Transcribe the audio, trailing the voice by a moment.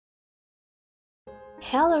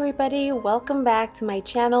Hello everybody, welcome back to my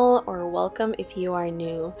channel, or welcome if you are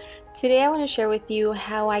new. Today I want to share with you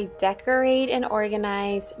how I decorate and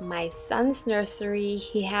organize my son's nursery.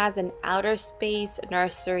 He has an outer space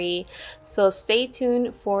nursery, so stay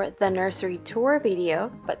tuned for the nursery tour video.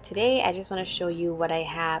 But today I just want to show you what I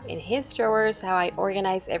have in his drawers, how I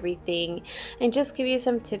organize everything, and just give you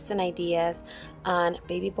some tips and ideas on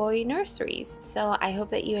baby boy nurseries. So I hope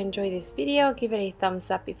that you enjoy this video. Give it a thumbs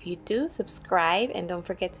up if you do, subscribe, and don't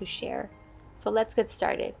forget to share. So let's get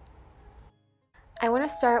started. I want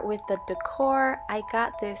to start with the decor. I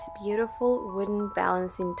got this beautiful wooden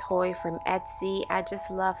balancing toy from Etsy. I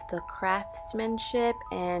just love the craftsmanship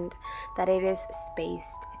and that it is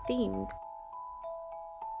space themed.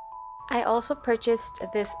 I also purchased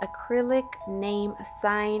this acrylic name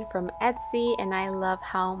sign from Etsy, and I love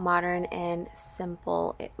how modern and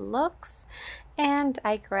simple it looks. And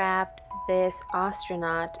I grabbed this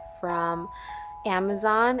Astronaut from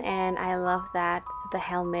Amazon, and I love that the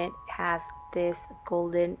helmet has this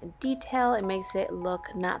golden detail. It makes it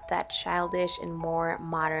look not that childish and more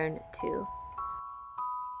modern too.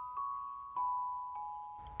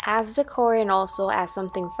 As decor and also as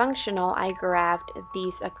something functional, I grabbed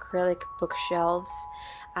these acrylic bookshelves.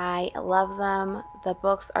 I love them. The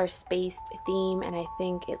books are spaced theme, and I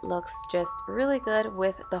think it looks just really good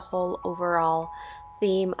with the whole overall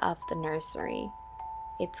theme of the nursery.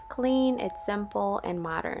 It's clean, it's simple, and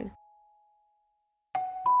modern.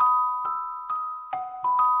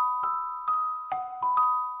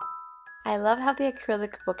 I love how the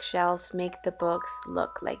acrylic bookshelves make the books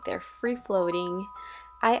look like they're free-floating.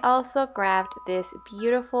 I also grabbed this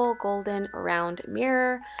beautiful golden round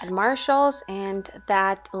mirror at Marshall's, and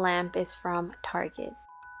that lamp is from Target.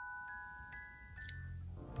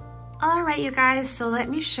 Alright you guys, so let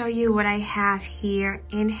me show you what I have here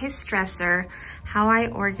in his dresser, how I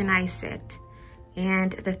organize it,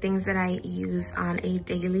 and the things that I use on a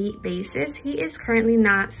daily basis. He is currently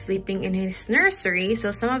not sleeping in his nursery,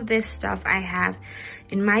 so some of this stuff I have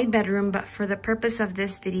in my bedroom, but for the purpose of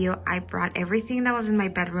this video, I brought everything that was in my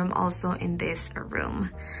bedroom also in this room.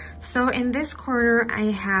 So in this corner, I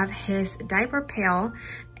have his diaper pail,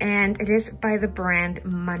 and it is by the brand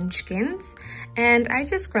Munchkins. And I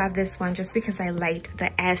just grabbed this one just because I liked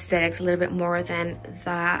the aesthetics a little bit more than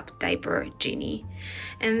the diaper genie.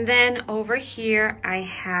 And then over here, I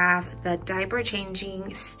have the diaper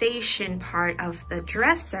changing station part of the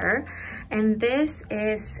dresser. And this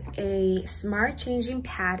is a smart changing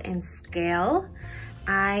pad and scale.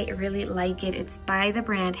 I really like it. It's by the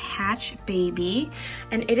brand Hatch Baby,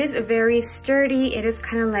 and it is very sturdy. It is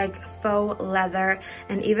kind of like faux leather,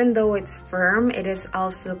 and even though it's firm, it is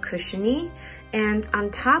also cushiony. And on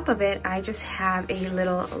top of it, I just have a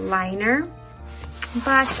little liner,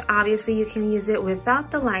 but obviously you can use it without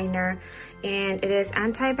the liner. And it is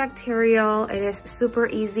antibacterial. It is super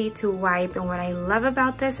easy to wipe, and what I love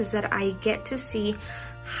about this is that I get to see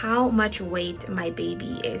how much weight my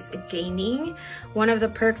baby is gaining. One of the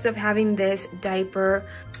perks of having this diaper,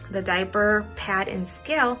 the diaper pad and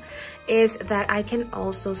scale, is that I can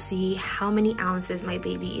also see how many ounces my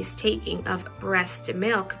baby is taking of breast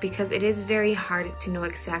milk, because it is very hard to know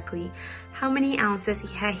exactly how many ounces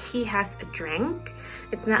he has drank.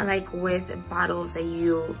 It's not like with bottles that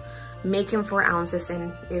you make him 4 ounces,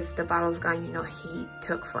 and if the bottle's gone, you know he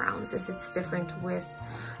took 4 ounces. It's different with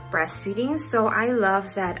breastfeeding. So I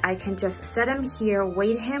love that I can just set him here,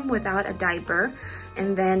 weigh him without a diaper,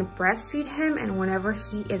 and then breastfeed him, and whenever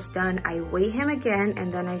he is done, I weigh him again,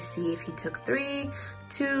 and then I see if he took 3,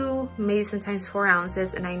 2, maybe sometimes 4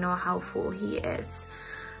 ounces, and I know how full he is.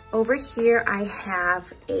 Over here I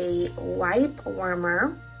have a wipe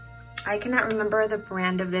warmer. I cannot remember the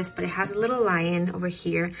brand of this, but it has a little lion over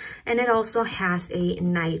here, and it also has a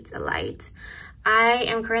night light. I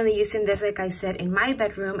am currently using this, like I said, in my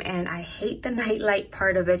bedroom, and I hate the night light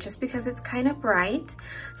part of it just because it's kind of bright.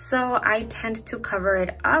 So I tend to cover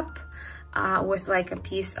it up with like a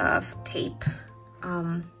piece of tape.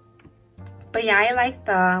 But yeah, I like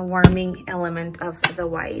the warming element of the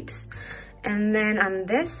wipes. And then on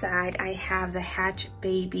this side, I have the Hatch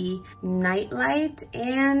Baby nightlight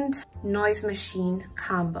and noise machine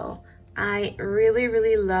combo. I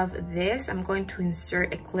really love this. I'm going to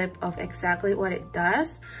insert a clip of exactly what it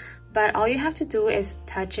does, but all you have to do is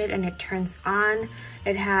touch it and it turns on.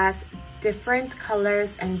 It has different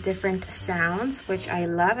colors and different sounds, which I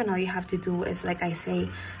love, and all you have to do is, like I say,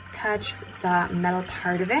 touch the metal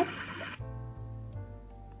part of it.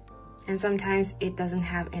 And sometimes it doesn't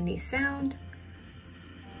have any sound,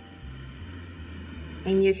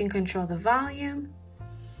 and you can control the volume.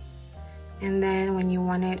 And then when you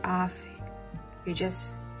want it off, you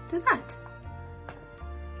just do that.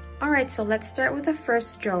 All right, so let's start with the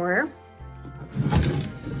first drawer.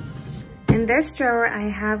 In this drawer, I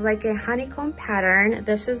have like a honeycomb pattern.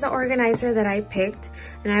 This is the organizer that I picked,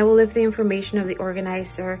 and I will leave the information of the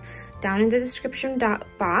organizer down in the description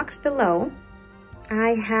box below. I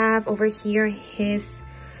have over here his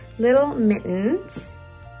little mittens,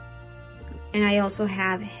 and I also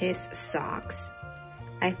have his socks.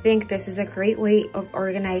 I think this is a great way of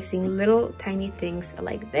organizing little tiny things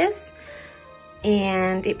like this,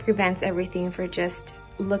 and it prevents everything from just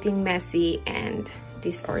looking messy and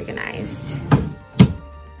disorganized.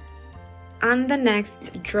 On the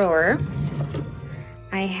next drawer,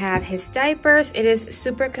 I have his diapers. It is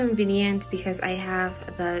super convenient because I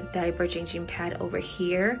have the diaper changing pad over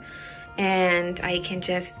here, and I can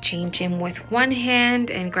just change him with one hand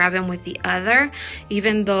and grab him with the other,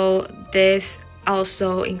 even though this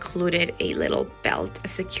also included a little belt, a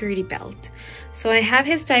security belt. So I have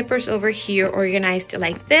his diapers over here organized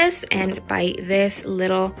like this and by this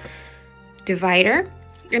little divider,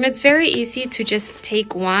 and it's very easy to just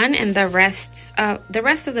take one and the rest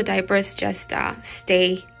of the diapers just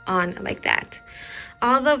stay on like that.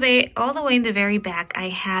 All the way in the very back, I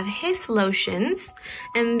have his lotions,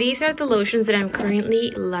 and these are the lotions that I'm currently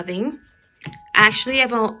loving. Actually,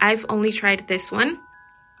 I've only tried this one.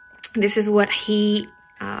 This is what he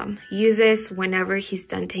uses whenever he's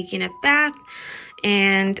done taking a bath,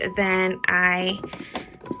 and then I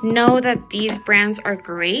know that these brands are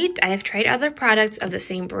great. I have tried other products of the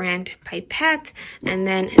same brand, Pipette, and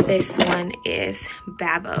then this one is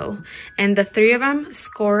Babo, and the three of them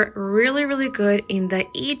score really good in the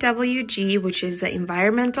EWG, which is the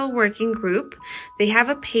Environmental Working Group. They have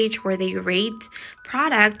a page where they rate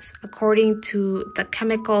products according to the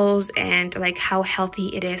chemicals and like how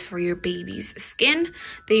healthy it is for your baby's skin.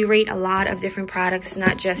 They rate a lot of different products,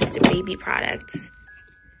 not just baby products.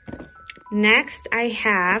 Next, I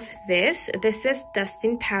have this. This is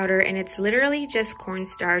dusting powder, and it's literally just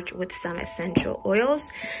cornstarch with some essential oils,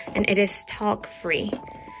 and it is talc free.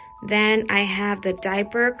 Then I have the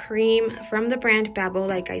diaper cream from the brand Babo,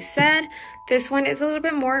 like I said. This one is a little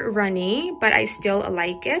bit more runny, but I still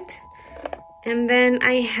like it. And then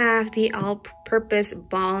I have the all-purpose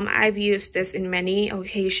balm. I've used this in many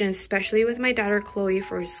occasions, especially with my daughter Chloe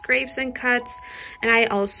for scrapes and cuts. And I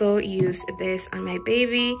also used this on my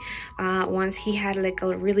baby once he had like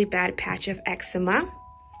a really bad patch of eczema.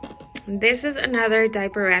 This is another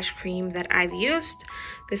diaper rash cream that I've used.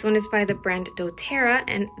 This one is by the brand doTERRA,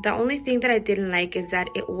 and the only thing that I didn't like is that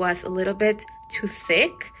it was a little bit too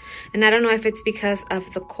thick. And I don't know if it's because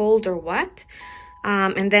of the cold or what.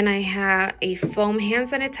 And then I have a foam hand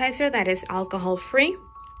sanitizer that is alcohol free.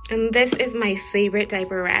 And this is my favorite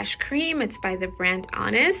diaper rash cream. It's by the brand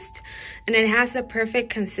Honest, and it has a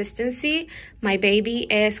perfect consistency. My baby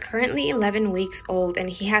is currently 11 weeks old and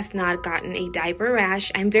he has not gotten a diaper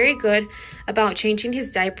rash. I'm very good about changing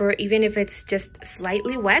his diaper even if it's just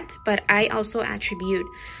slightly wet, but I also attribute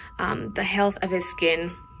the health of his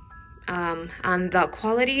skin on the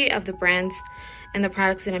quality of the brands and the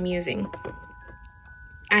products that I'm using.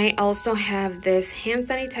 I also have this hand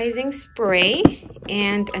sanitizing spray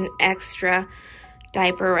and an extra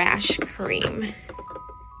diaper rash cream.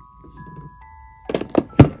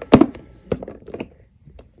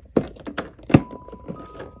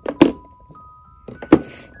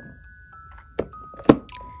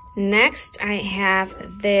 Next, I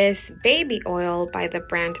have this baby oil by the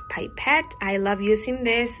brand Pipette. I love using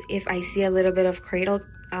this if I see a little bit of cradle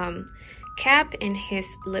cap in his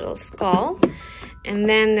little skull. And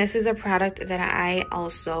then this is a product that I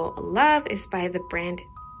also love. It's by the brand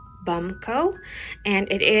Bumco,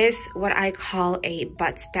 and it is what I call a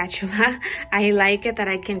butt spatula. I like it that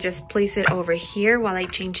I can just place it over here while I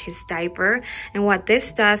change his diaper. And what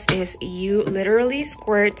this does is you literally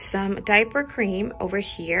squirt some diaper cream over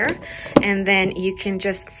here, and then you can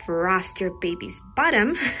just frost your baby's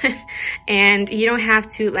bottom and you don't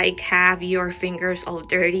have to like have your fingers all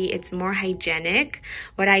dirty. It's more hygienic.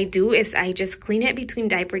 What I do is I just clean it between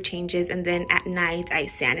diaper changes, and then at night I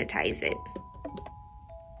sanitize it.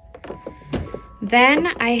 Then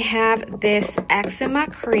I have this eczema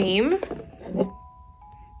cream.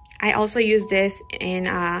 I also use this in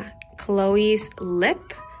Chloe's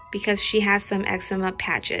lip because she has some eczema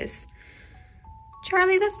patches.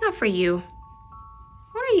 Charlie, that's not for you.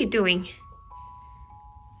 What are you doing?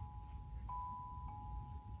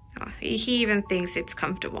 Oh, he even thinks it's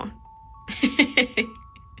comfortable.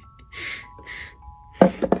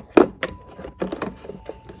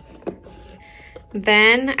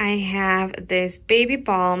 Then I have this baby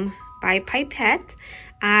balm by Pipette.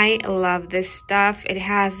 I love this stuff. It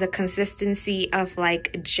has the consistency of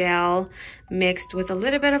like gel mixed with a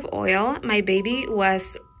little bit of oil. My baby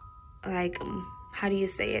was like, how do you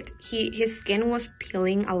say it? His skin was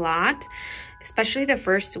peeling a lot, especially the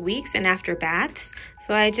first weeks and after baths.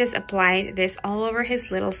 So I just applied this all over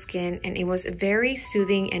his little skin, and it was very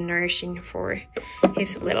soothing and nourishing for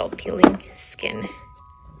his little peeling skin.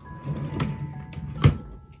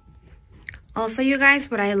 Also, you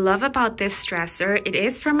guys, what I love about this dresser, it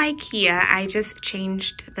is from Ikea. I just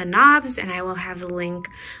changed the knobs, and I will have the link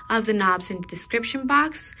of the knobs in the description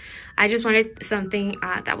box. I just wanted something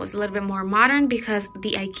that was a little bit more modern because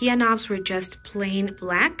the Ikea knobs were just plain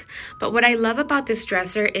black. But what I love about this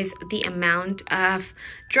dresser is the amount of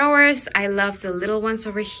drawers. I love the little ones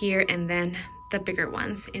over here and then the bigger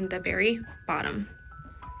ones in the very bottom.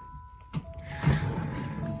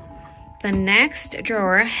 The next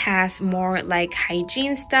drawer has more like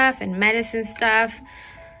hygiene stuff and medicine stuff.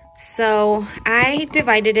 So I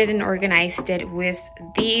divided it and organized it with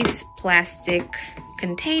these plastic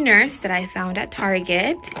containers that I found at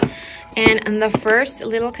Target. And in the first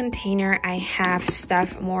little container, I have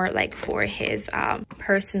stuff more like for his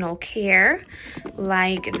personal care,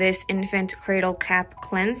 like this infant cradle cap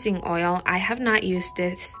cleansing oil. I have not used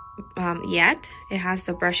this yet. It has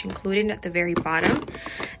the brush included at the very bottom.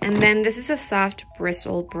 And then this is a soft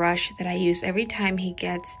bristle brush that I use every time he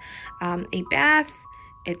gets a bath.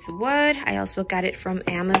 It's wood. I also got it from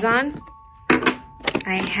Amazon.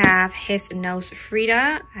 I have his nose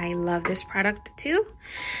Frida. I love this product too.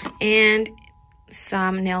 And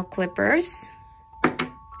some nail clippers.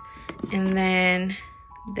 And then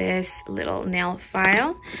this little nail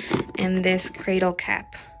file and this cradle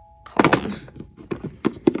cap comb.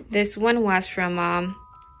 This one was from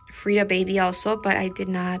Frida Baby also, but I did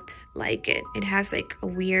not like it. It has like a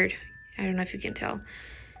weird, I don't know if you can tell,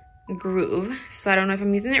 groove. So I don't know if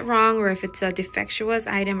I'm using it wrong or if it's a defectuous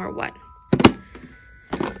item or what.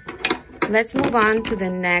 Let's move on to the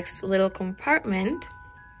next little compartment.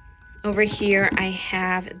 Over here, I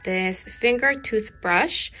have this finger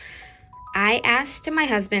toothbrush. I asked my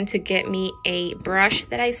husband to get me a brush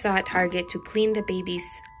that I saw at Target to clean the baby's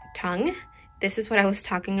tongue. This is what I was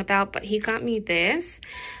talking about, but he got me this.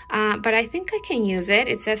 But I think I can use it.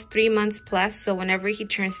 It says 3 months plus, so whenever he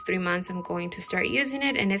turns 3 months, I'm going to start using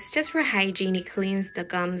it. And it's just for hygiene. It cleans the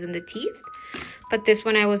gums and the teeth. But this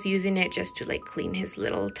one, I was using it just to like clean his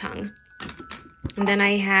little tongue. And then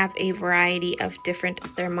I have a variety of different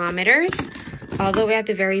thermometers. All the way at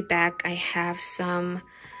the very back, I have some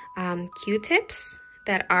Q-tips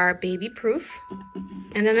that are baby proof.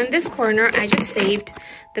 And then in this corner, I just saved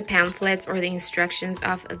the pamphlets or the instructions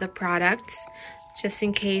of the products just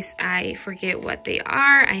in case I forget what they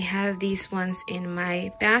are. I have these ones in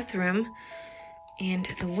my bathroom and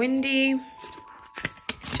the Windy.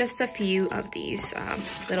 Just a few of these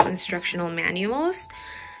little instructional manuals.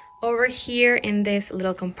 Over here in this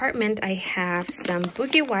little compartment, I have some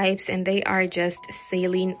Boogie wipes, and they are just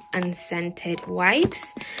saline unscented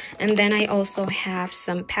wipes. And then I also have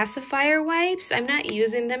some pacifier wipes. I'm not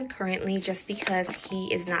using them currently just because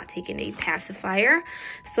he is not taking a pacifier.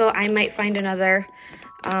 So I might find another,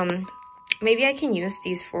 maybe I can use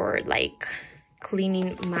these for like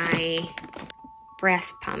cleaning my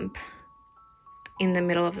breast pump in the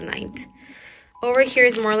middle of the night. Over here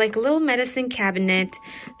is more like a little medicine cabinet.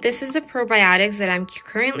 This is the probiotics that I'm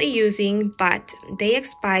currently using, but they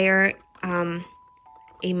expire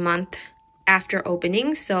a month after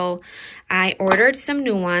opening. So I ordered some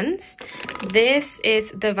new ones. This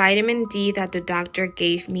is the vitamin D that the doctor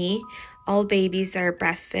gave me. All babies that are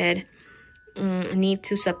breastfed need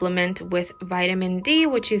to supplement with vitamin D,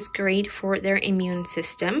 which is great for their immune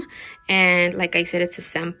system. And like I said, it's a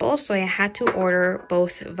sample, so I had to order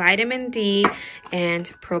both vitamin D and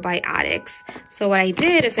probiotics. So what I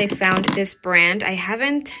did is I found this brand. I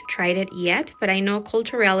haven't tried it yet, but I know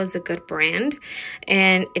Culturelle is a good brand,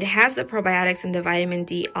 and it has the probiotics and the vitamin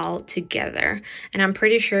D all together. And I'm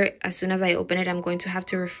pretty sure as soon as I open it, I'm going to have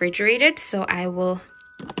to refrigerate it, so I will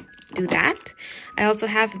do that. I also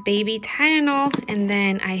have baby Tylenol, and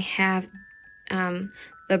then I have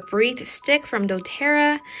the Breathe stick from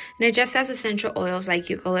doTERRA, and it just has essential oils like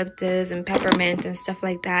eucalyptus and peppermint and stuff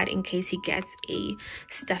like that in case he gets a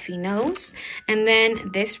stuffy nose. And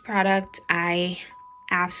then this product I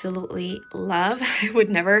absolutely love. I would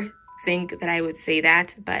never think that I would say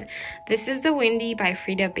that, but this is the Windy by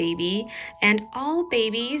Frida Baby. And all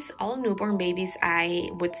babies, all newborn babies, I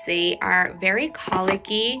would say, are very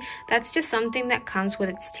colicky. That's just something that comes with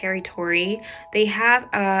its territory. They have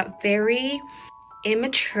a very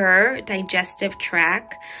immature digestive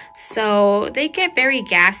tract, so they get very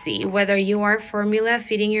gassy. Whether you are formula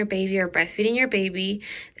feeding your baby or breastfeeding your baby,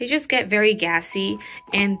 they just get very gassy,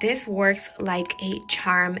 and this works like a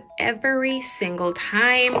charm every single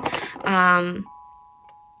time.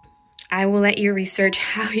 I will let you research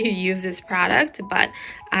how you use this product, but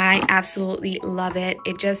I absolutely love it.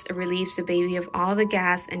 It just relieves the baby of all the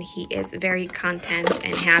gas, and he is very content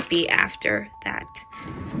and happy after that.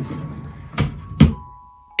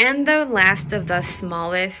 And the last of the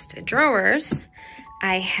smallest drawers,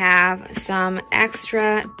 I have some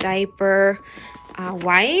extra diaper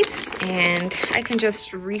wipes, and I can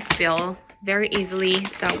just refill very easily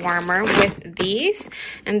the warmer with these.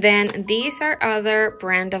 And then these are other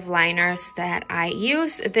brand of liners that I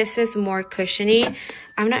use. This is more cushiony.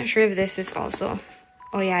 I'm not sure if this is also,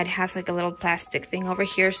 oh yeah, it has like a little plastic thing over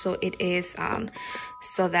here, so it is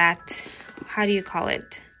so that, how do you call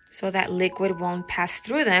it, so that liquid won't pass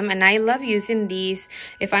through them. And I love using these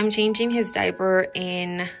if I'm changing his diaper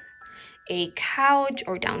in a couch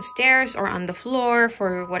or downstairs or on the floor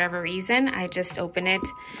for whatever reason. I just open it.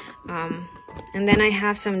 And then I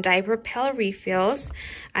have some diaper Pail refills.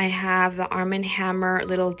 I have the Arm & Hammer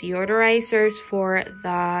little deodorizers for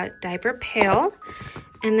the diaper Pail.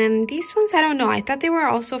 And then these ones, I don't know. I thought they were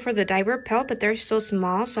also for the diaper Pail, but they're so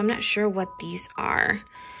small, so I'm not sure what these are.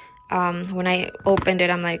 When I opened it,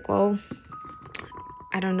 I'm like, well,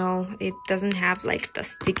 I don't know. It doesn't have like the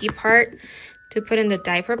sticky part to put in the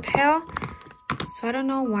diaper Pail, so I don't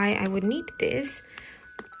know why I would need this.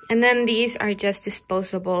 And then these are just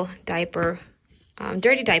disposable diaper,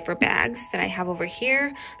 dirty diaper bags that I have over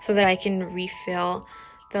here so that I can refill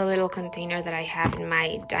the little container that I have in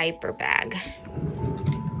my diaper bag.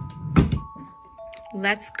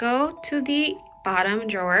 Let's go to the bottom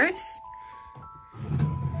drawers.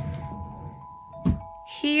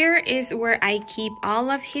 Here is where I keep all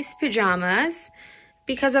of his pajamas.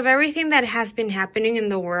 Because of everything that has been happening in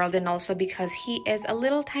the world, and also because he is a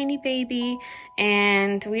little tiny baby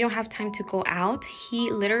and we don't have time to go out, he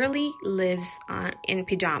literally lives in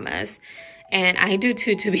pajamas. And I do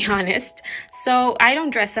too, to be honest. So I don't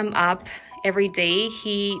dress him up every day.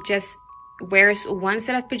 He just wears one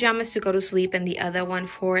set of pajamas to go to sleep and the other one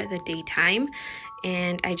for the daytime.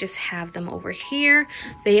 And I just have them over here.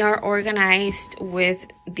 They are organized with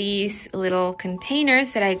these little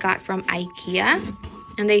containers that I got from Ikea,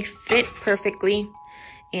 and they fit perfectly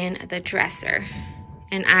in the dresser.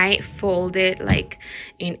 And I fold it like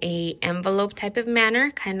in a envelope type of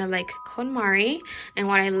manner, kind of like KonMari. And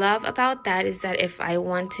what I love about that is that if I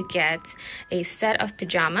want to get a set of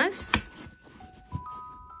pajamas,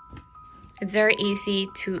 it's very easy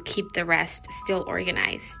to keep the rest still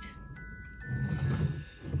organized.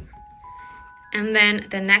 And then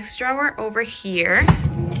the next drawer over here,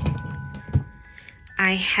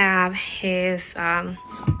 I have his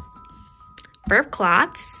burp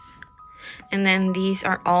cloths, and then these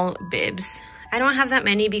are all bibs. I don't have that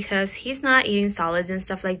many because he's not eating solids and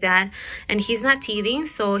stuff like that, and he's not teething,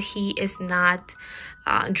 so he is not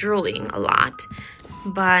drooling a lot.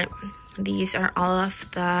 But these are all of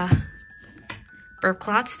the burp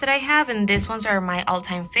cloths that I have, and these ones are my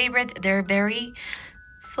all-time favorite. They're very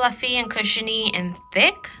fluffy and cushiony and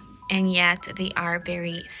thick, and yet they are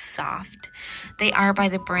very soft. They are by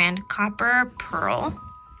the brand Copper Pearl.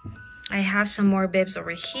 I have some more bibs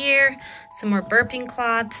over here, some more burping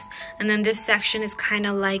cloths, and then this section is kind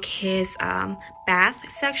of like his bath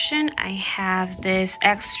section. I have this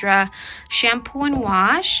extra shampoo and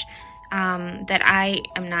wash that I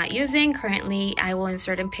am not using currently. I will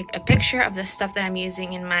insert a picture of the stuff that I'm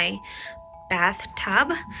using in my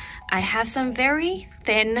bathtub. I have some very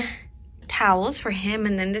thin towels for him,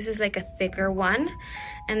 and then this is like a thicker one.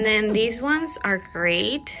 And then these ones are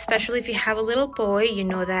great, especially if you have a little boy. You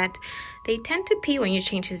know that they tend to pee when you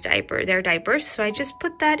change their diapers. So I just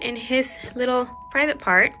put that in his little private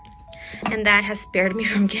part, and that has spared me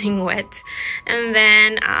from getting wet. And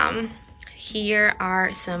then here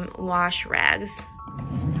are some wash rags.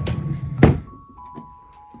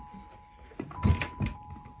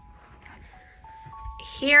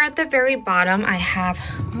 Here at the very bottom, I have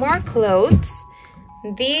more clothes.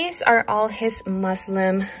 These are all his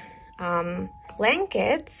Muslim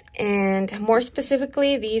blankets, and more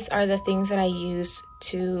specifically, these are the things that I use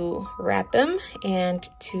to wrap him and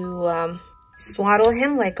to swaddle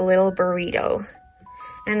him like a little burrito.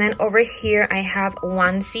 And then over here, I have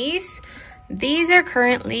onesies. These are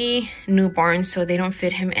currently newborns, so they don't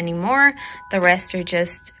fit him anymore. The rest are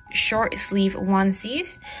just short sleeve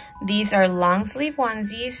onesies. These are long sleeve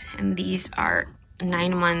onesies, and these are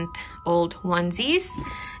 9-month-old onesies.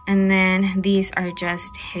 And then these are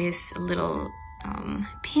just his little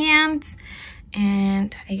pants,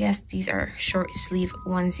 and I guess these are short sleeve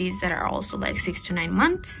onesies that are also like 6 to 9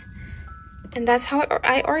 months. And that's how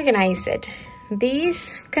I organize it.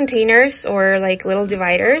 These containers, or like little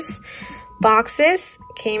dividers, boxes,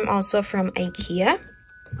 came also from Ikea.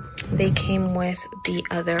 They came with the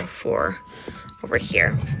other 4 over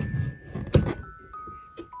here.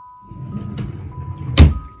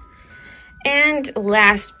 And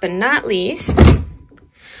last but not least,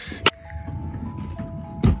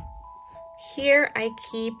 here I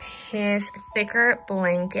keep his thicker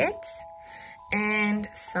blankets and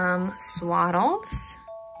some swaddles.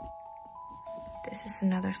 This is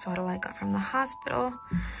another swaddle I got from the hospital.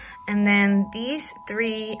 And then these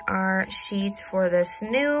 3 are sheets for the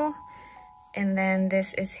snoo. And then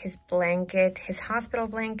this is his blanket, his hospital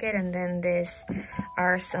blanket. And then this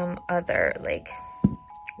are some other like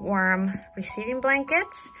warm receiving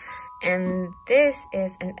blankets. And this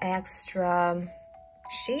is an extra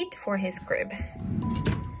sheet for his crib.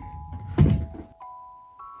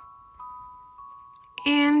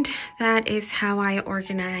 And that is how I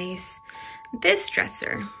organize this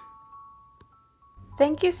dresser.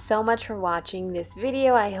 Thank you so much for watching this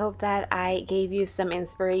video. I hope that I gave you some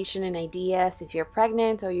inspiration and ideas if you're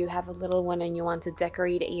pregnant or you have a little one and you want to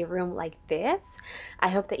decorate a room like this. I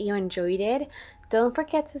hope that you enjoyed it. Don't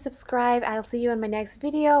forget to subscribe. I'll see you in my next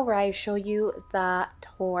video where I show you the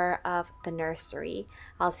tour of the nursery.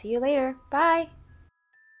 I'll see you later. Bye!